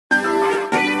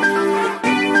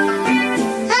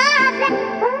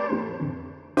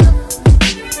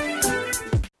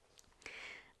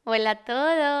Hola a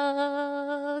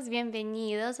todos,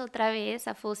 bienvenidos otra vez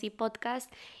a Fusi Podcast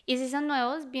y si son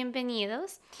nuevos,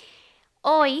 bienvenidos.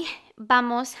 Hoy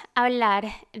vamos a hablar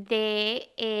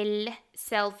de el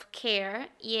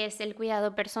self-care y es el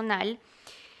cuidado personal.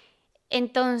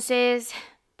 Entonces,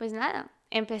 pues nada,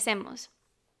 empecemos.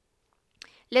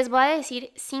 Les voy a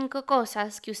decir 5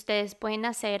 cosas que ustedes pueden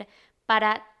hacer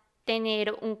para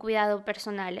tener un cuidado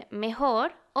personal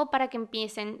mejor o para que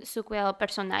empiecen su cuidado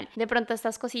personal. De pronto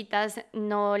estas cositas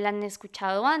no las han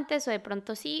escuchado antes o de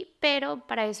pronto sí, pero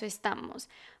para eso estamos,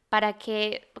 para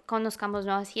que conozcamos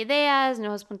nuevas ideas,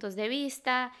 nuevos puntos de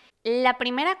vista. La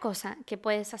primera cosa que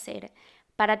puedes hacer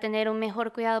para tener un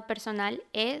mejor cuidado personal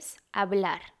es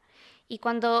hablar. Y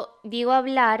cuando digo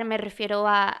hablar, me refiero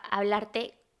a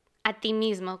hablarte a ti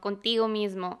mismo, contigo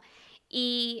mismo.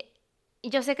 Y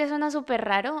yo sé que suena súper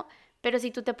raro, pero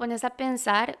si tú te pones a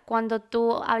pensar, cuando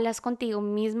tú hablas contigo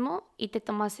mismo y te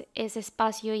tomas ese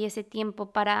espacio y ese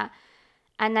tiempo para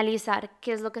analizar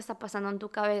qué es lo que está pasando en tu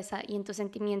cabeza y en tus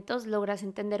sentimientos, logras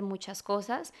entender muchas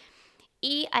cosas.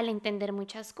 Y al entender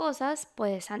muchas cosas,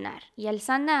 puedes sanar. Y al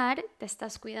sanar, te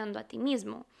estás cuidando a ti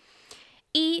mismo.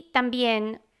 Y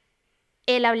también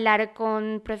el hablar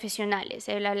con profesionales,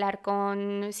 el hablar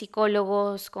con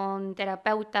psicólogos, con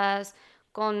terapeutas,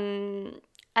 con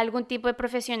algún tipo de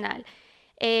profesional.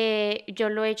 Yo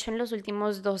lo he hecho en los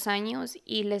últimos 2 años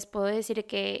y les puedo decir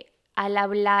que al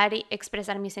hablar y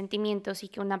expresar mis sentimientos y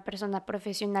que una persona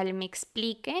profesional me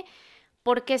explique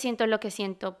por qué siento lo que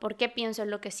siento, por qué pienso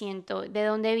lo que siento, de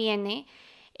dónde viene,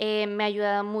 me ha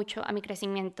ayudado mucho a mi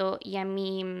crecimiento y a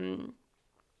mi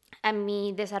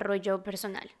desarrollo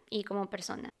personal y como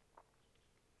persona.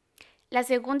 La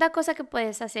segunda cosa que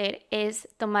puedes hacer es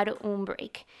tomar un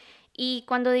break. Y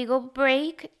cuando digo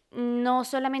break, no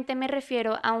solamente me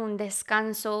refiero a un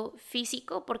descanso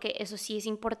físico, porque eso sí es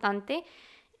importante,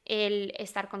 el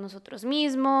estar con nosotros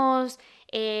mismos,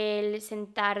 el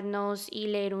sentarnos y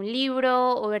leer un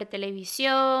libro o ver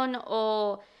televisión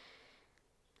o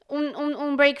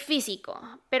un break físico,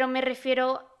 pero me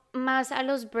refiero más a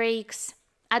los breaks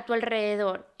a tu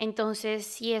alrededor. Entonces,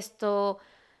 si esto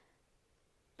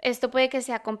puede que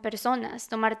sea con personas,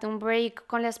 tomarte un break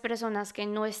con las personas que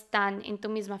no están en tu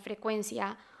misma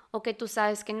frecuencia o que tú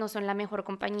sabes que no son la mejor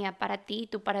compañía para ti,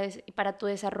 para tu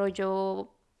desarrollo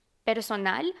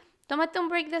personal. Tómate un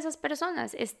break de esas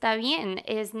personas, está bien,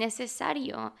 es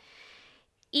necesario.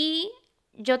 Y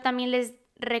yo también les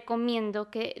recomiendo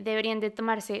que deberían de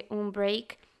tomarse un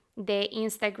break de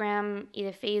Instagram y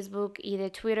de Facebook y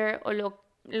de Twitter o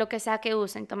lo que sea que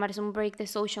usen, tomarse un break de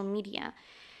social media.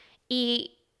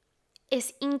 Y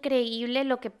es increíble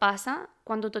lo que pasa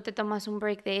cuando tú te tomas un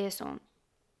break de eso.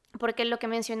 Porque lo que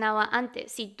mencionaba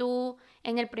antes, si tú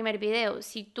en el primer video,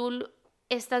 si tú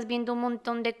estás viendo un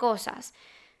montón de cosas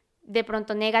de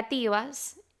pronto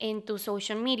negativas en tu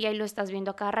social media y lo estás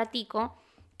viendo a cada ratico,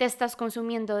 te estás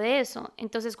consumiendo de eso.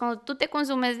 Entonces cuando tú te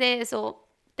consumes de eso,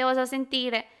 te vas a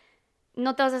sentir,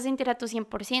 no te vas a sentir a tu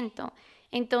 100%.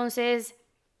 Entonces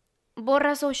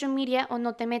borra social media o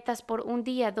no te metas por un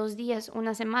día, 2 días,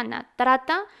 una semana.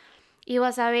 Trata y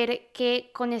vas a ver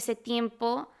que con ese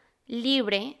tiempo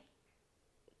libre,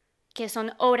 que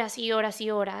son horas y horas y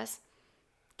horas,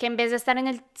 que en vez de estar en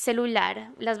el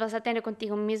celular, las vas a tener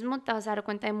contigo mismo, te vas a dar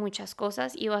cuenta de muchas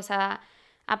cosas y vas a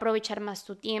aprovechar más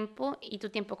tu tiempo y tu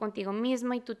tiempo contigo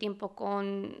mismo y tu tiempo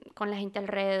con la gente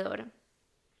alrededor.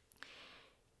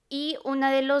 Y uno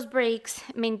de los breaks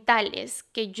mentales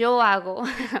que yo hago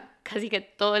casi que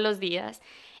todos los días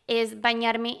es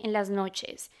bañarme en las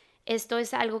noches. Esto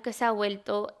es algo que se ha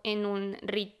vuelto en un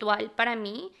ritual para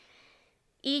mí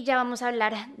y ya vamos a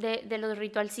hablar de los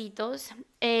ritualcitos,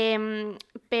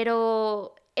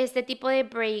 pero este tipo de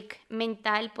break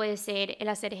mental puede ser el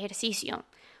hacer ejercicio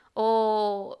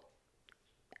o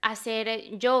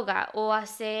hacer yoga o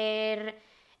hacer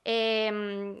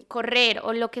correr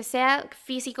o lo que sea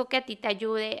físico que a ti te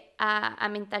ayude a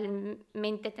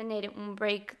mentalmente tener un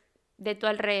break de tu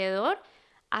alrededor,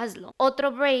 hazlo.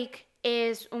 Otro break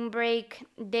es un break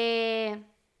de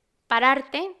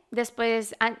pararte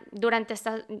después durante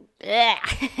esta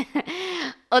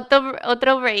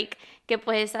otro break que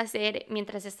puedes hacer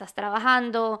mientras estás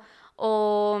trabajando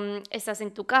o estás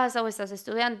en tu casa o estás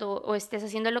estudiando o estés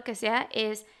haciendo lo que sea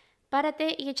es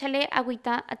párate y échale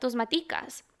agüita a tus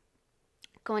maticas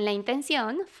con la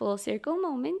intención, full circle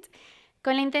moment,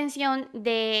 con la intención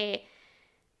de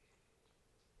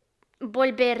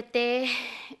volverte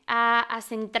a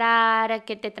centrar,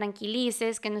 que te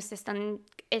tranquilices, que no estés tan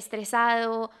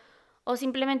estresado o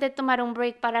simplemente tomar un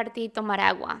break, pararte y tomar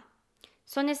agua.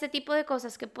 Son este tipo de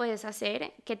cosas que puedes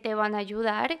hacer que te van a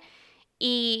ayudar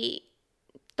y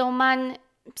toman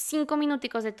 5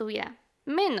 minuticos de tu vida,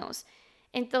 menos.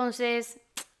 Entonces,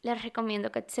 les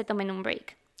recomiendo que se tomen un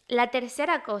break. La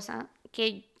tercera cosa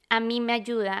que a mí me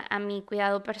ayuda a mi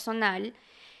cuidado personal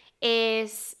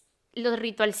es los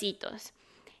ritualcitos.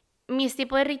 Mis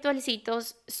tipos de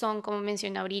ritualcitos son, como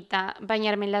mencioné ahorita,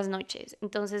 bañarme en las noches.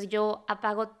 Entonces yo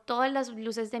apago todas las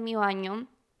luces de mi baño,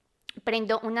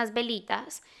 prendo unas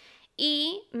velitas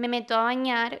y me meto a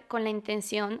bañar con la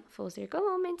intención, full circle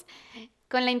moment,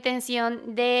 con la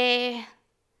intención de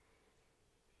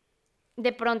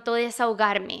pronto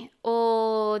desahogarme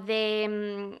o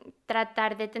de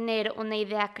tratar de tener una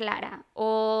idea clara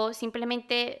o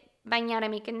simplemente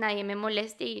bañarme y que nadie me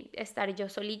moleste y estar yo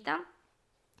solita.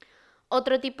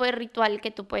 Otro tipo de ritual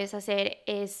que tú puedes hacer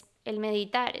es el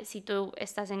meditar, si tú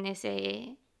estás en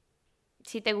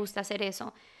si te gusta hacer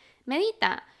eso,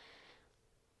 medita.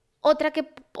 Otra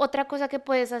cosa que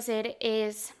puedes hacer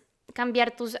es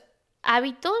cambiar tus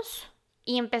hábitos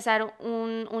y empezar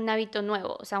un hábito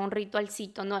nuevo, o sea, un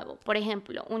ritualcito nuevo. Por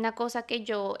ejemplo, una cosa que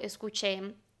yo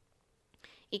escuché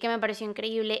y que me pareció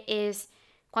increíble es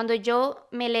cuando yo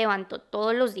me levanto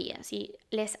todos los días, y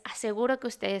les aseguro que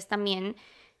ustedes también,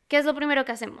 ¿qué es lo primero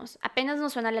que hacemos? Apenas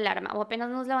nos suena la alarma o apenas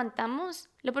nos levantamos,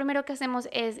 lo primero que hacemos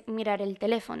es mirar el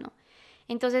teléfono.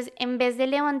 Entonces, en vez de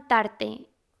levantarte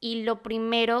y lo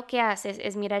primero que haces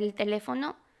es mirar el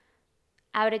teléfono,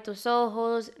 abre tus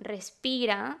ojos,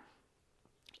 respira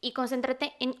y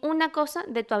concéntrate en una cosa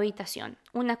de tu habitación,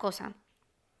 una cosa.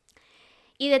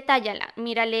 Y detállala,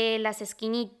 mírale las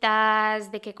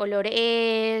esquinitas, de qué color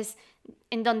es,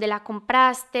 en dónde la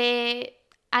compraste.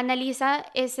 Analiza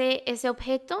ese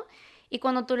objeto y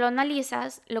cuando tú lo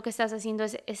analizas, lo que estás haciendo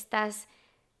es estás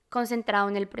concentrado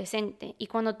en el presente. Y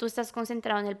cuando tú estás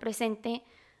concentrado en el presente,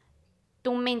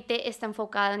 tu mente está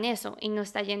enfocada en eso y no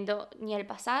está yendo ni al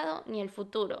pasado ni al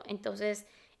futuro. Entonces,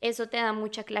 eso te da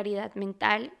mucha claridad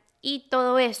mental y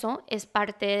todo eso es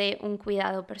parte de un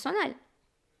cuidado personal.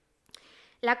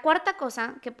 La cuarta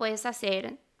cosa que puedes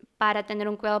hacer para tener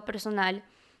un cuidado personal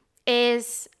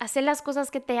es hacer las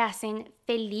cosas que te hacen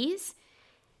feliz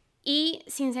y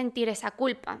sin sentir esa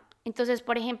culpa. Entonces,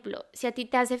 por ejemplo, si a ti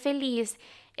te hace feliz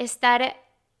estar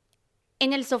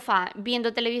en el sofá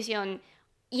viendo televisión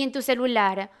y en tu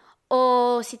celular,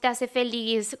 o si te hace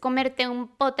feliz comerte un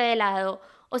pote de helado,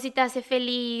 o si te hace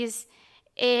feliz,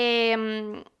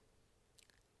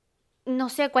 no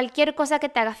sé, cualquier cosa que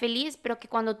te haga feliz, pero que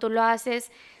cuando tú lo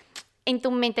haces en tu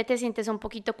mente te sientes un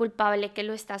poquito culpable que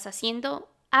lo estás haciendo,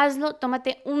 hazlo,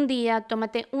 tómate un día,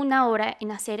 tómate una hora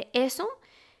en hacer eso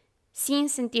sin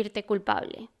sentirte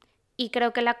culpable. Y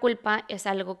creo que la culpa es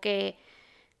algo que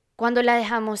cuando la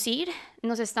dejamos ir,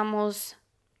 nos estamos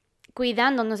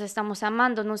cuidando, nos estamos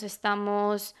amando,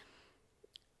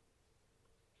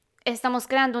 estamos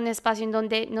creando un espacio en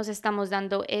donde nos estamos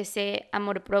dando ese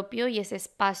amor propio y ese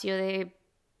espacio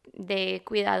de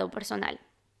cuidado personal.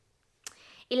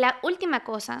 Y la última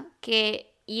cosa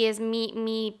y es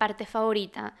mi parte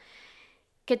favorita,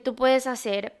 que tú puedes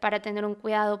hacer para tener un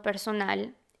cuidado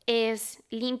personal es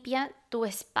limpia tu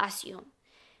espacio.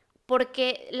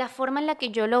 Porque la forma en la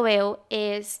que yo lo veo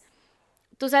es,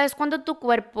 tú sabes cuando tu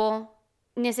cuerpo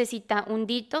necesita un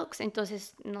detox,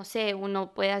 entonces, no sé,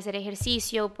 uno puede hacer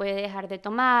ejercicio, puede dejar de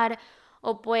tomar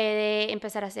o puede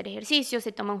empezar a hacer ejercicio,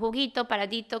 se toma un juguito para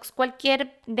detox,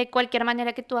 de cualquier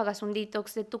manera que tú hagas un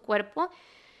detox de tu cuerpo,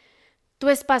 tu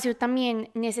espacio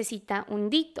también necesita un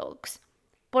detox.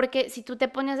 Porque si tú te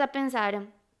pones a pensar,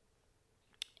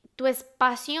 tu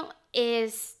espacio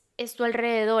es tu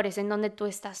alrededor, es en donde tú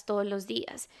estás todos los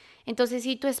días. Entonces,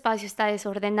 si tu espacio está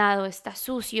desordenado, está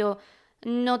sucio,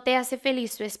 no te hace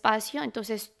feliz tu espacio,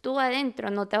 entonces tú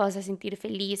adentro no te vas a sentir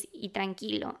feliz y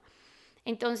tranquilo.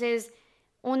 Entonces,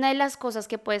 una de las cosas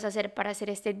que puedes hacer para hacer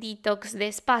este detox de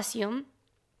espacio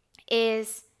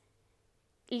es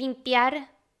limpiar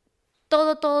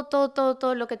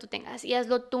todo lo que tú tengas y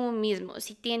hazlo tú mismo.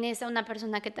 Si tienes a una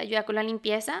persona que te ayuda con la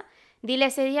limpieza, dile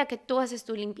ese día que tú haces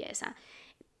tu limpieza.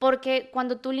 Porque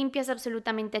cuando tú limpias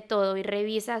absolutamente todo y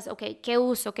revisas, ok, qué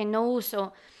uso, qué no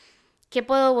uso, qué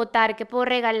puedo botar, qué puedo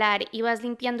regalar y vas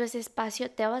limpiando ese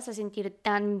espacio, te vas a sentir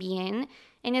tan bien.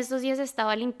 En estos días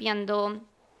estaba limpiando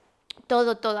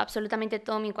todo, absolutamente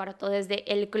todo mi cuarto, desde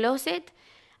el closet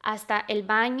hasta el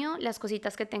baño, las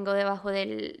cositas que tengo debajo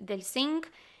del zinc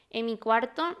en mi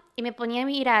cuarto y me ponía a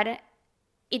mirar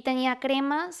y tenía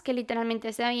cremas que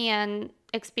literalmente se habían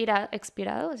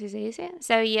expirado, así se dice,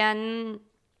 se habían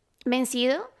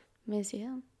vencido,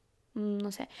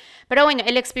 no sé, pero bueno,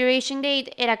 el expiration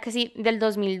date era casi del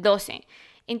 2012,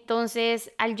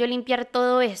 entonces al yo limpiar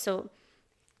todo eso,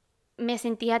 me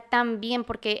sentía tan bien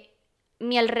porque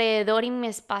mi alrededor y mi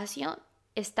espacio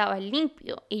estaba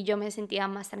limpio y yo me sentía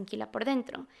más tranquila por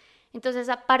dentro. Entonces,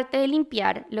 aparte de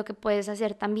limpiar, lo que puedes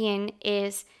hacer también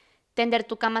es tender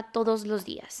tu cama todos los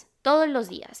días,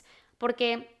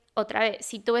 porque otra vez,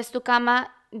 si tú ves tu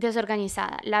cama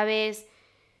desorganizada, la ves,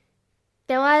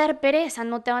 te va a dar pereza,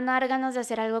 no te van a dar ganas de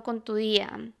hacer algo con tu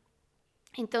día.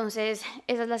 Entonces,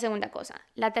 esa es la segunda cosa.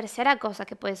 La tercera cosa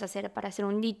que puedes hacer para hacer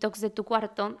un detox de tu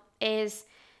cuarto es,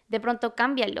 de pronto,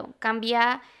 cámbialo.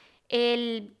 Cambia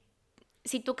el...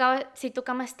 Si tu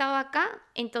cama estaba acá,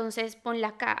 entonces ponla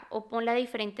acá o ponla a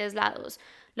diferentes lados.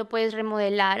 Lo puedes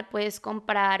remodelar, puedes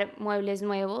comprar muebles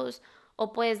nuevos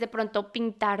o puedes de pronto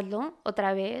pintarlo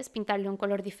otra vez, pintarle un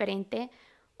color diferente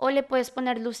o le puedes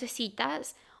poner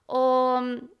lucecitas o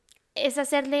es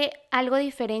hacerle algo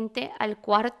diferente al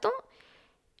cuarto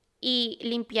y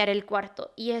limpiar el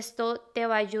cuarto. Y esto te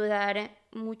va a ayudar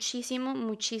muchísimo,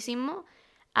 muchísimo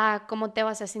a cómo te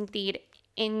vas a sentir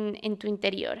en tu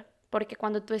interior. Porque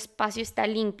cuando tu espacio está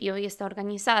limpio y está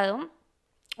organizado,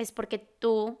 es porque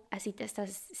tú así te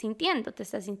estás sintiendo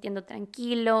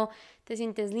tranquilo, te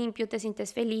sientes limpio, te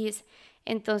sientes feliz.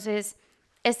 Entonces,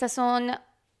 estas son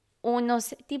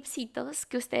unos tipsitos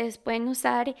que ustedes pueden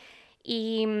usar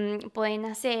y pueden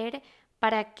hacer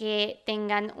para que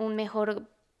tengan un mejor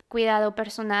cuidado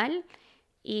personal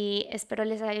y espero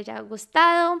les haya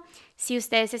gustado. Si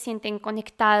ustedes se sienten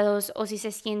conectados o si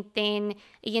se sienten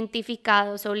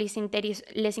identificados o les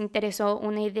interesó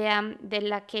una idea de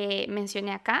la que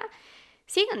mencioné acá,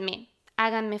 síganme,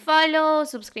 háganme follow,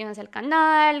 suscríbanse al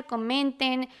canal,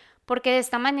 comenten, porque de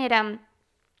esta manera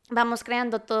vamos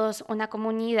creando todos una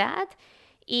comunidad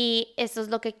y esto es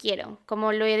lo que quiero.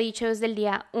 Como lo he dicho desde el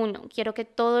día 1, quiero que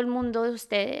todo el mundo de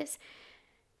ustedes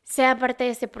sea parte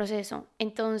de este proceso.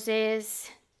 Entonces,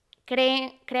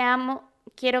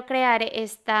 quiero crear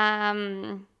este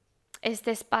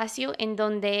espacio en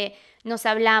donde nos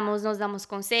hablamos, nos damos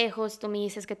consejos, tú me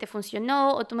dices que te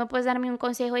funcionó o tú me puedes darme un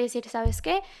consejo y decir, ¿sabes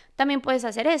qué? También puedes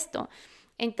hacer esto.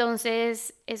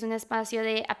 Entonces, es un espacio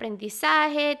de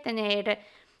aprendizaje, tener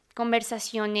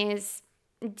conversaciones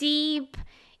deep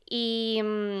y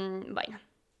bueno,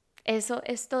 eso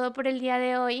es todo por el día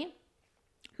de hoy.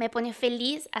 Me pone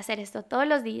feliz hacer esto todos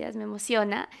los días, me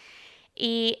emociona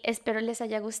y espero les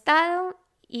haya gustado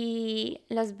y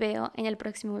los veo en el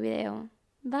próximo video.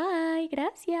 Bye,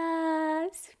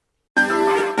 gracias.